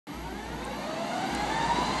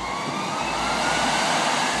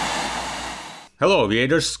Hello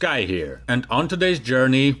aviators, Sky here, and on today's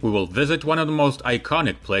journey we will visit one of the most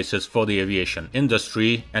iconic places for the aviation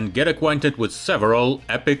industry and get acquainted with several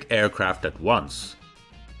epic aircraft at once.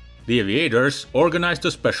 The aviators organized a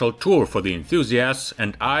special tour for the enthusiasts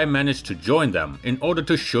and I managed to join them in order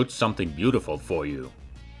to shoot something beautiful for you.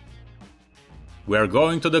 We are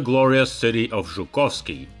going to the glorious city of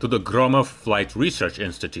Zhukovsky, to the Gromov Flight Research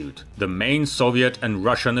Institute, the main Soviet and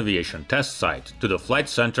Russian aviation test site, to the flight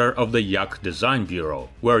center of the Yak Design Bureau,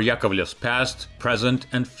 where Yakovlev's past, present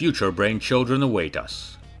and future brainchildren await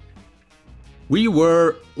us. We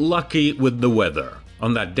were lucky with the weather.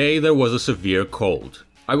 On that day there was a severe cold.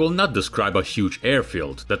 I will not describe a huge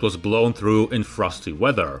airfield that was blown through in frosty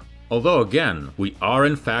weather. Although again, we are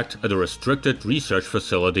in fact at a restricted research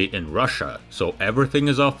facility in Russia, so everything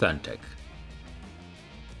is authentic.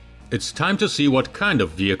 It's time to see what kind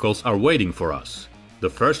of vehicles are waiting for us. The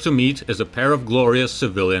first to meet is a pair of glorious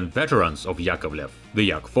civilian veterans of Yakovlev, the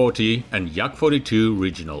Yak-40 and Yak-42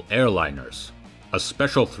 regional airliners. A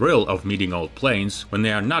special thrill of meeting old planes when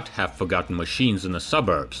they are not half-forgotten machines in the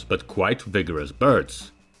suburbs, but quite vigorous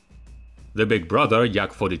birds. The big brother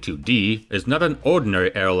Yak-42D is not an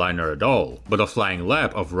ordinary airliner at all, but a flying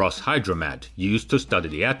lab of Roshydromet used to study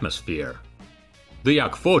the atmosphere. The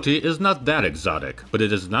Yak-40 is not that exotic, but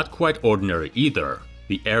it is not quite ordinary either.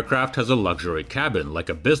 The aircraft has a luxury cabin like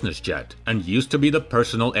a business jet and used to be the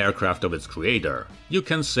personal aircraft of its creator. You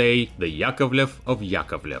can say the Yakovlev of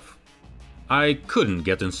Yakovlev. I couldn't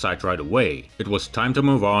get inside right away. It was time to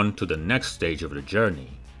move on to the next stage of the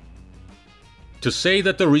journey. To say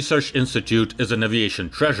that the Research Institute is an aviation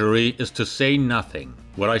treasury is to say nothing.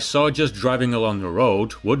 What I saw just driving along the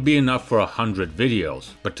road would be enough for 100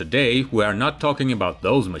 videos, but today we are not talking about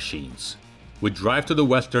those machines. We drive to the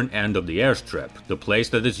western end of the airstrip, the place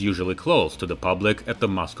that is usually closed to the public at the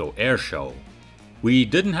Moscow Air Show. We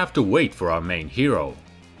didn't have to wait for our main hero.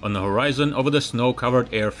 On the horizon over the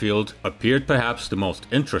snow-covered airfield appeared perhaps the most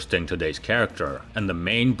interesting today's character and the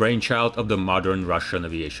main brainchild of the modern Russian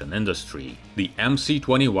aviation industry, the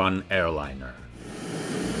MC-21 airliner.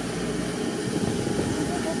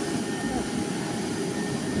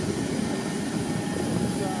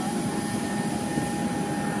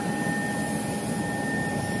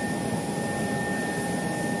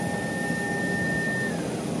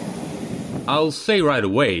 I'll say right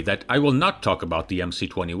away that I will not talk about the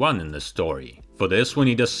MC-21 in this story. For this we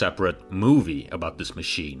need a separate movie about this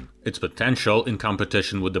machine, its potential in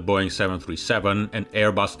competition with the Boeing 737 and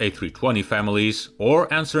Airbus A320 families,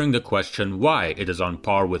 or answering the question why it is on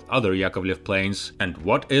par with other Yakovlev planes and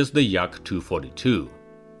what is the Yak-242.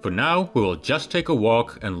 For now we will just take a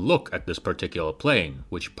walk and look at this particular plane,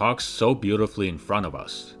 which parks so beautifully in front of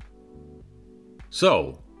us.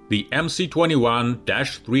 So, the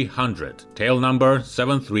MC-21-300, tail number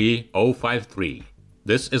 73053.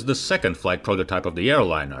 This is the second flight prototype of the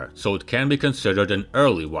airliner, so it can be considered an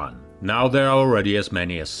early one. Now there are already as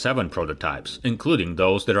many as 7 prototypes, including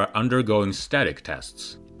those that are undergoing static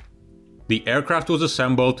tests. The aircraft was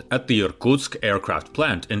assembled at the Irkutsk aircraft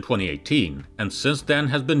plant in 2018, and since then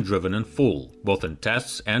has been driven in full, both in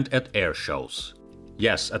tests and at air shows.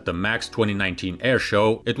 Yes, at the MAX 2019 air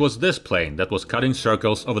show, it was this plane that was cutting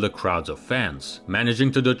circles over the crowds of fans,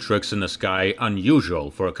 managing to do tricks in the sky unusual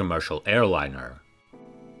for a commercial airliner.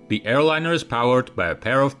 The airliner is powered by a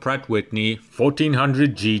pair of Pratt & Whitney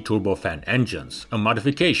 1400G turbofan engines, a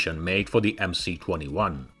modification made for the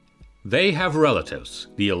MC-21. They have relatives.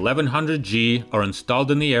 The 1100G are installed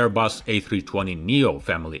in the Airbus A320neo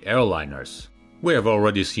family airliners. We have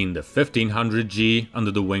already seen the 1500G under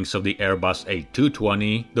the wings of the Airbus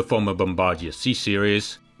A220, the former Bombardier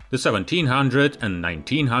C-Series. The 1700 and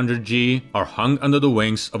 1900G are hung under the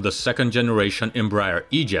wings of the second-generation Embraer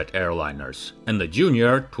E-Jet airliners, and the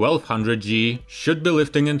junior 1200G should be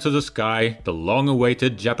lifting into the sky the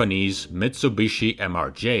long-awaited Japanese Mitsubishi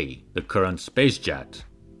MRJ, the current space jet.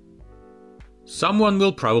 Someone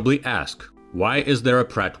will probably ask, why is there a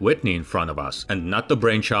Pratt & Whitney in front of us and not the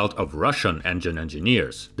brainchild of Russian engine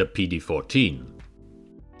engineers, the PD-14?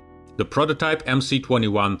 The prototype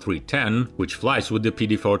MC-21-310, which flies with the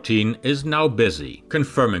PD-14, is now busy,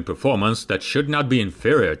 confirming performance that should not be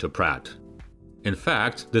inferior to Pratt. In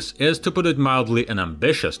fact, this is, to put it mildly, an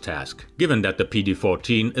ambitious task, given that the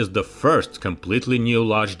PD-14 is the first completely new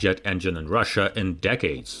large jet engine in Russia in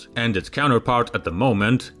decades, and its counterpart at the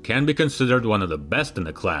moment can be considered one of the best in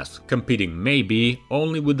the class, competing maybe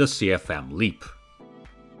only with the CFM LEAP.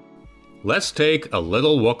 Let's take a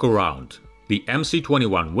little walk around. The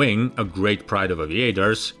MC-21 wing, a great pride of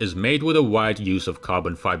aviators, is made with a wide use of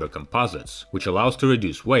carbon fiber composites, which allows to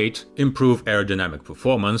reduce weight, improve aerodynamic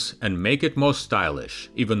performance, and make it more stylish,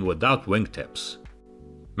 even without wingtips.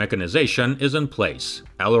 Mechanization is in place: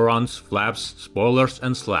 ailerons, flaps, spoilers,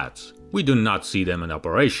 and slats. We do not see them in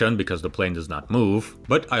operation because the plane does not move,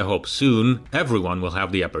 but I hope soon everyone will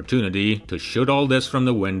have the opportunity to shoot all this from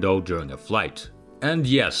the window during a flight. And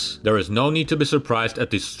yes, there is no need to be surprised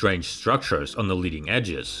at these strange structures on the leading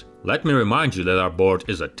edges. Let me remind you that our board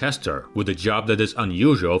is a tester with a job that is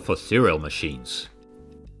unusual for serial machines.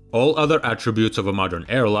 All other attributes of a modern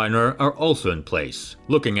airliner are also in place.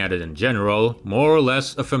 Looking at it in general, more or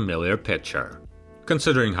less a familiar picture.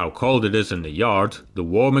 Considering how cold it is in the yard, the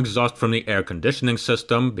warm exhaust from the air conditioning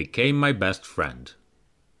system became my best friend.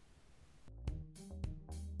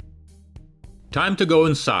 Time to go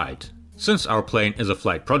inside. Since our plane is a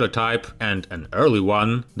flight prototype, and an early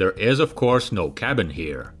one, there is of course no cabin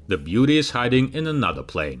here. The beauty is hiding in another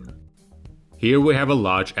plane. Here we have a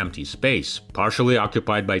large empty space, partially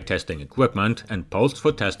occupied by testing equipment and posts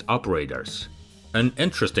for test operators. An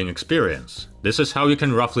interesting experience. This is how you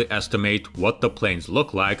can roughly estimate what the planes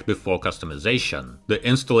look like before customization, the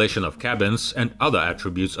installation of cabins and other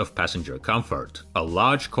attributes of passenger comfort. A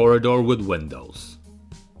large corridor with windows.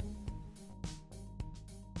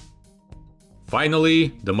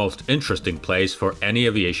 Finally, the most interesting place for any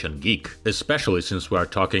aviation geek, especially since we are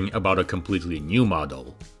talking about a completely new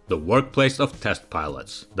model. The workplace of test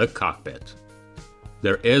pilots, the cockpit.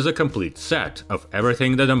 There is a complete set of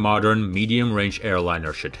everything that a modern medium-range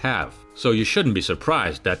airliner should have, so you shouldn't be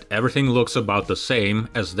surprised that everything looks about the same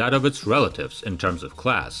as that of its relatives in terms of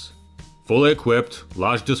class. Fully equipped,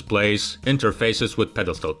 large displays, interfaces with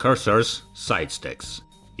pedestal cursors, side sticks.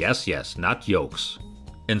 Yes, not yokes.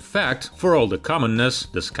 In fact, for all the commonness,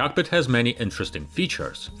 this cockpit has many interesting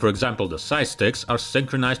features. For example, the side sticks are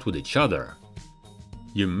synchronized with each other.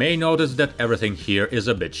 You may notice that everything here is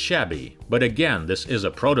a bit shabby, but again, this is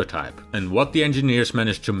a prototype, and what the engineers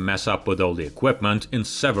managed to mess up with all the equipment in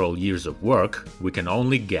several years of work, we can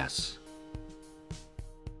only guess.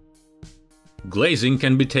 Glazing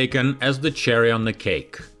can be taken as the cherry on the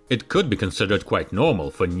cake. It could be considered quite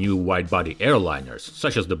normal for new wide-body airliners,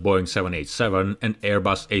 such as the Boeing 787 and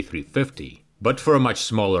Airbus A350. But for a much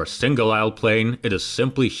smaller single-aisle plane, it is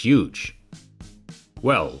simply huge.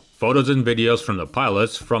 Well, photos and videos from the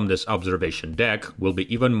pilots from this observation deck will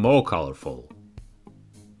be even more colorful.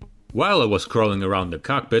 While I was crawling around the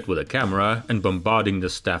cockpit with a camera and bombarding the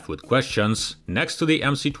staff with questions, next to the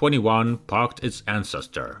MC-21 parked its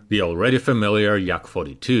ancestor, the already familiar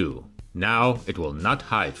Yak-42. Now it will not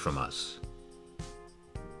hide from us.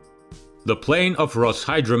 The plane of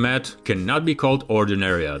Roshydromet cannot be called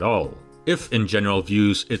ordinary at all. If in general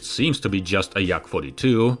views it seems to be just a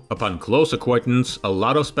Yak-42, upon close acquaintance a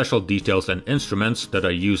lot of special details and instruments that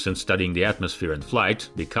are used in studying the atmosphere in flight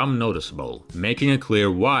become noticeable, making it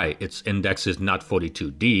clear why its index is not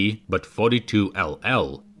 42D but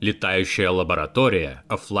 42LL, Летающая лаборатория,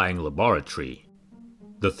 a flying laboratory.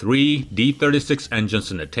 The 3 D-36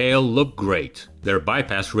 engines in the tail look great. Their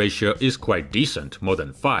bypass ratio is quite decent, more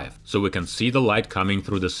than 5, so we can see the light coming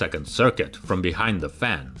through the second circuit from behind the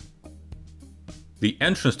fan. The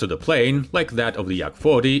entrance to the plane, like that of the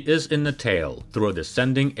Yak-40, is in the tail, through a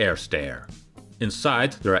descending air stair.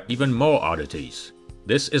 Inside, there are even more oddities.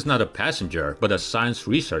 This is not a passenger, but a science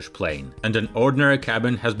research plane, and an ordinary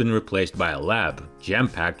cabin has been replaced by a lab,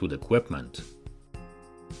 jam-packed with equipment.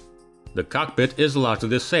 The cockpit is largely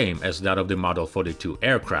the same as that of the Model 42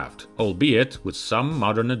 aircraft, albeit with some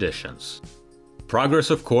modern additions. Progress,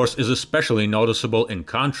 of course, is especially noticeable in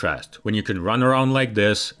contrast when you can run around like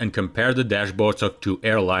this and compare the dashboards of two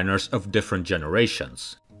airliners of different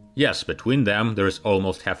generations. Yes, between them there is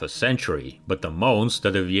almost half a century, but the moans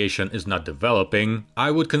that aviation is not developing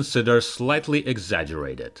I would consider slightly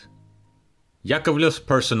exaggerated. Yakovlev's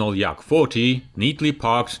personal Yak-40 neatly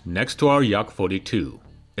parked next to our Yak-42.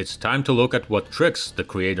 It's time to look at what tricks the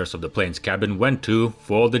creators of the plane's cabin went to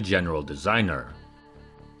for the general designer.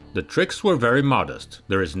 The tricks were very modest.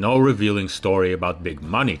 There is no revealing story about big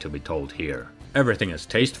money to be told here. Everything is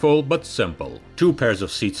tasteful but simple. 2 pairs of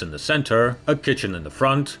seats in the center, a kitchen in the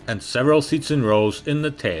front, and several seats in rows in the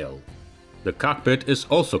tail. The cockpit is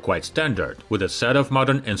also quite standard, with a set of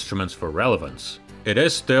modern instruments for relevance. It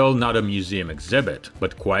is still not a museum exhibit,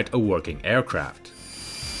 but quite a working aircraft.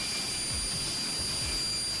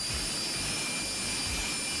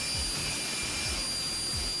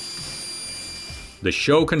 The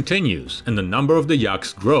show continues, and the number of the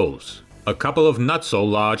Yaks grows. A couple of not so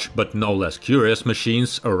large but no less curious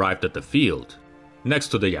machines arrived at the field. Next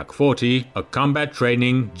to the Yak 40, a combat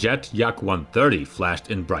training jet Yak 130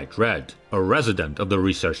 flashed in bright red, a resident of the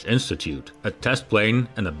Research Institute, a test plane,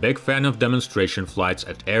 and a big fan of demonstration flights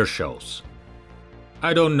at air shows.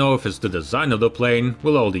 I don't know if it's the design of the plane,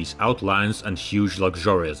 with all these outlines and huge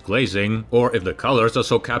luxurious glazing, or if the colors are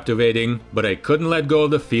so captivating, but I couldn't let go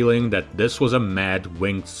of the feeling that this was a mad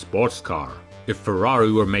winged sports car. If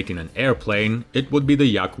Ferrari were making an airplane, it would be the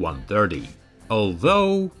Yak 130.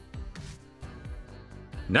 Although...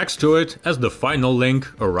 Next to it, as the final link,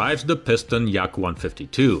 arrives the piston Yak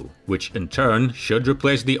 152, which in turn should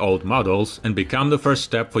replace the old models and become the first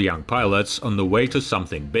step for young pilots on the way to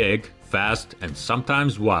something big, fast, and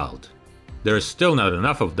sometimes wild. There is still not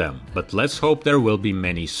enough of them, but let's hope there will be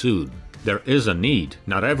many soon. There is a need,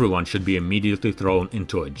 not everyone should be immediately thrown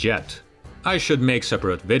into a jet. I should make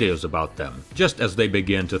separate videos about them, just as they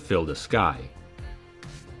begin to fill the sky.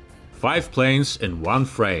 5 planes in one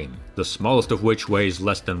frame, the smallest of which weighs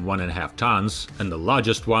less than 1.5 tons, and the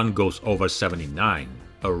largest one goes over 79.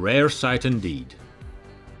 A rare sight indeed.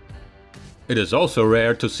 It is also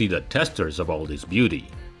rare to see the testers of all this beauty.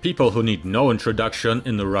 People who need no introduction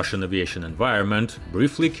in the Russian aviation environment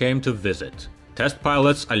briefly came to visit. Test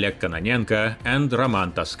pilots Oleg Kononenko and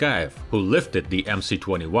Roman Taskayev, who lifted the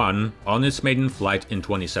MC-21 on its maiden flight in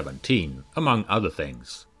 2017, among other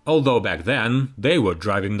things. Although back then, they were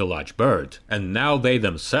driving the large bird, and now they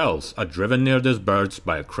themselves are driven near these birds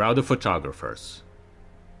by a crowd of photographers.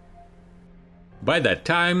 By that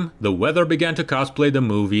time, the weather began to cosplay the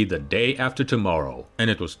movie The Day After Tomorrow, and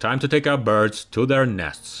it was time to take our birds to their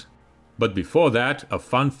nests. But before that, a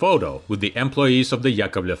fun photo with the employees of the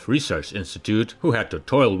Yakovlev Research Institute who had to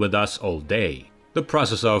toil with us all day. The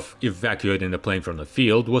process of evacuating the plane from the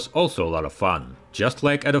field was also a lot of fun, just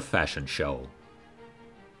like at a fashion show.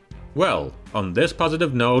 Well, on this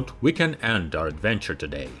positive note, we can end our adventure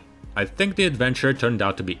today. I think the adventure turned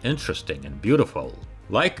out to be interesting and beautiful.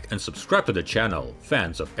 Like and subscribe to the channel,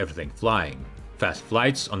 fans of everything flying. Fast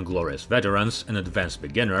flights on glorious veterans and advanced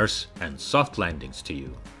beginners, and soft landings to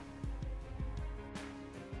you.